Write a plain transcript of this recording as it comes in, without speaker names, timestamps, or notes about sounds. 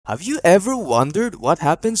Have you ever wondered what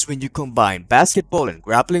happens when you combine basketball and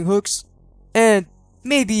grappling hooks? And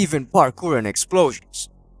maybe even parkour and explosions?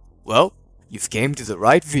 Well, you've came to the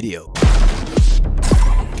right video.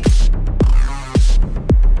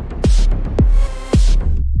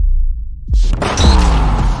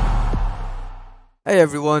 Hey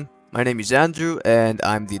everyone, my name is Andrew and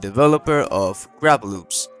I'm the developer of Grapple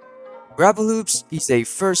Grapple is a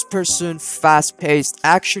first-person, fast-paced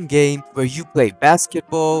action game where you play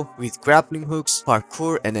basketball with grappling hooks,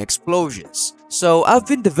 parkour, and explosions. So I've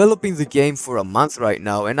been developing the game for a month right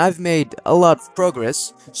now and I've made a lot of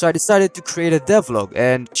progress, so I decided to create a devlog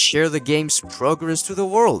and share the game's progress to the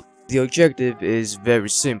world. The objective is very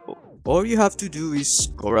simple. All you have to do is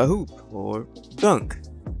score a hoop or dunk,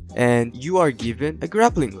 and you are given a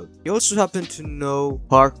grappling hook. You also happen to know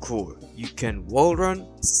parkour. You can wall run,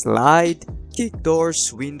 slide, kick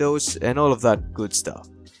doors, windows, and all of that good stuff.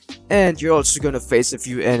 And you're also gonna face a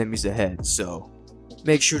few enemies ahead, so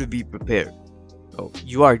make sure to be prepared. Oh,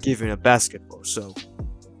 you are given a basketball, so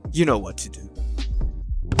you know what to do.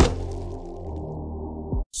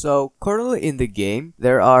 So currently in the game,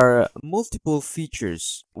 there are multiple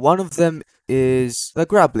features. One of them is the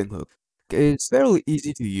grappling hook. It's fairly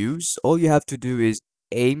easy to use. All you have to do is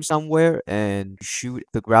aim somewhere and shoot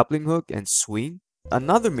the grappling hook and swing.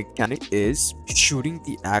 Another mechanic is shooting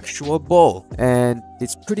the actual ball, and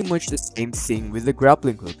it's pretty much the same thing with the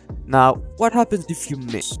grappling hook. Now, what happens if you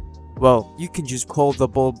miss? Well, you can just call the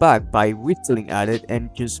ball back by whistling at it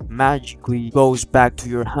and just magically goes back to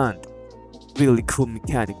your hand. Really cool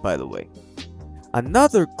mechanic, by the way.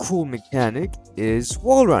 Another cool mechanic is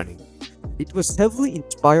wall running. It was heavily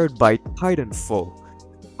inspired by Titanfall.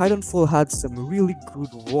 Titanfall had some really good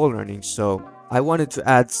wall running, so I wanted to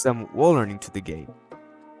add some wall running to the game.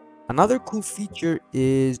 Another cool feature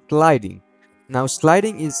is sliding. Now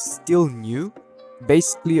sliding is still new.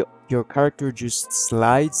 Basically your character just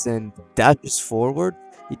slides and dashes forward.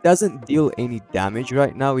 It doesn't deal any damage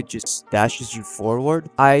right now, it just dashes you forward.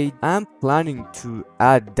 I am planning to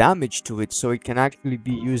add damage to it so it can actually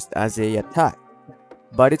be used as an attack,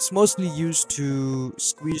 but it's mostly used to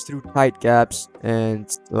squeeze through tight gaps and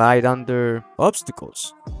slide under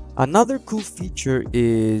obstacles. Another cool feature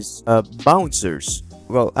is bouncers.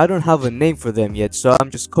 Well, I don't have a name for them yet, so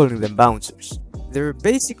I'm just calling them bouncers. They're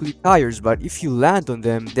basically tires, but if you land on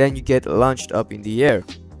them, then you get launched up in the air.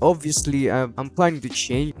 Obviously, I'm planning to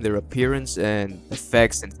change their appearance and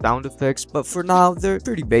effects and sound effects, but for now, they're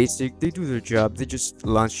pretty basic. They do their job, they just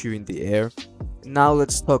launch you in the air. Now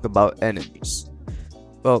let's talk about enemies.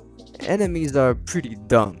 Well, enemies are pretty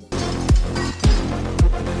dumb.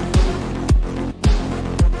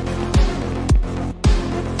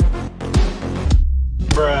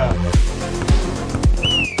 Bruh.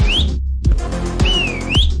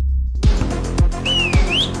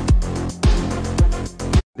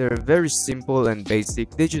 They're very simple and basic.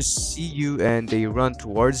 They just see you and they run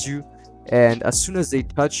towards you, and as soon as they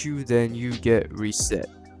touch you, then you get reset.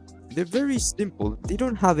 They're very simple, they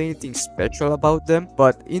don't have anything special about them,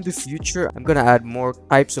 but in the future I'm gonna add more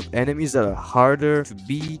types of enemies that are harder to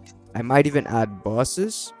beat. I might even add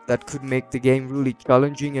bosses that could make the game really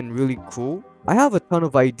challenging and really cool. I have a ton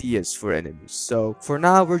of ideas for enemies, so for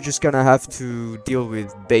now we're just gonna have to deal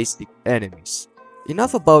with basic enemies.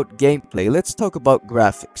 Enough about gameplay, let's talk about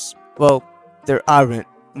graphics. Well, there aren't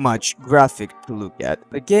much graphics to look at.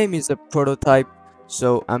 The game is a prototype,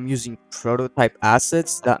 so I'm using prototype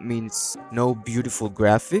assets. That means no beautiful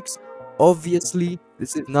graphics. Obviously,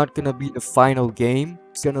 this is not gonna be the final game.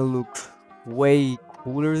 It's gonna look way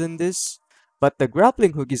cooler than this. But the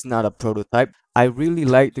grappling hook is not a prototype. I really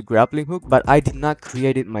like the grappling hook, but I did not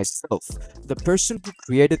create it myself. The person who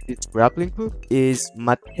created this grappling hook is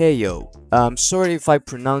Mateo. Sorry if I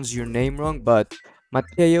pronounce your name wrong, but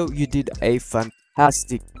Mateo, you did a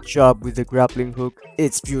fantastic job with the grappling hook.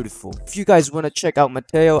 It's beautiful. If you guys want to check out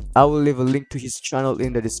Mateo, I will leave a link to his channel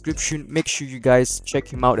in the description. Make sure you guys check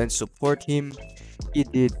him out and support him. He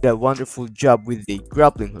did a wonderful job with the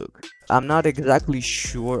grappling hook. I'm not exactly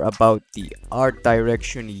sure about the art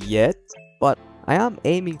direction yet, but I am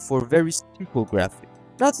aiming for very simple graphics.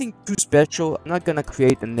 Nothing too special. I'm not gonna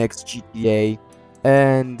create the next GTA.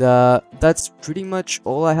 And that's pretty much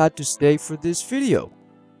all I had to say for this video.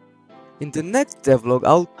 In the next devlog,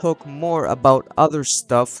 I'll talk more about other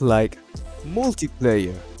stuff like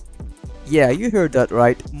multiplayer. Yeah, you heard that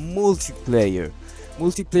right, multiplayer.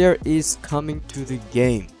 Multiplayer is coming to the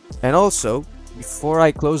game. And also, before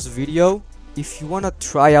I close the video, if you want to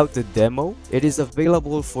try out the demo, it is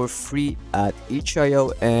available for free at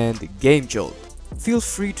itch.io and GameJolt. feel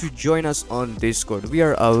free to join us on Discord. We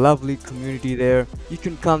are a lovely community there. You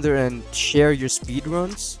can come there and share your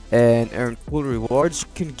speedruns and earn cool rewards. You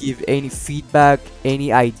can give any feedback,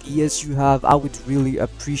 any ideas you have. I would really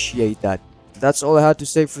appreciate that. That's all I had to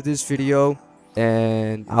say for this video,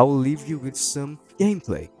 and I will leave you with some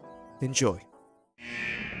gameplay. Enjoy.